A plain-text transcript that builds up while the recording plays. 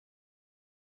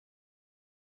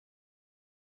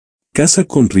Casa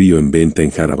con río en venta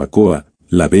en Jarabacoa,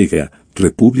 La Vega,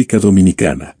 República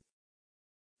Dominicana.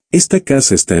 Esta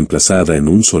casa está emplazada en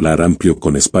un solar amplio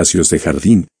con espacios de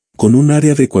jardín, con un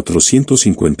área de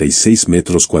 456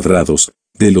 metros cuadrados,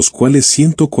 de los cuales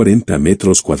 140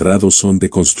 metros cuadrados son de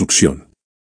construcción.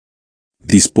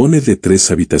 Dispone de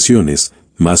 3 habitaciones,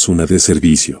 más una de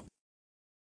servicio.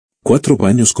 4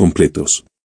 baños completos.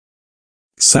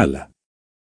 Sala.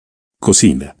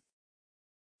 Cocina.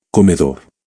 Comedor.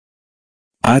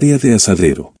 Área de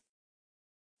asadero.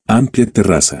 Amplia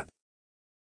terraza.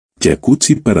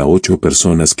 Jacuzzi para 8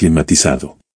 personas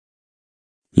climatizado.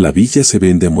 La villa se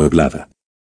vende amueblada.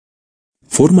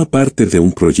 Forma parte de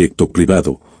un proyecto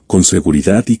privado, con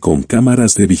seguridad y con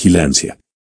cámaras de vigilancia.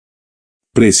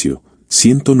 Precio,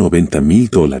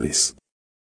 $190,000.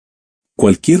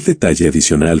 Cualquier detalle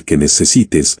adicional que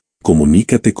necesites,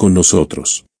 comunícate con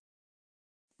nosotros.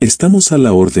 Estamos a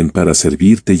la orden para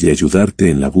servirte y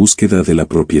ayudarte en la búsqueda de la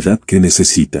propiedad que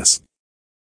necesitas.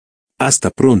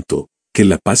 Hasta pronto, que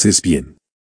la pases bien.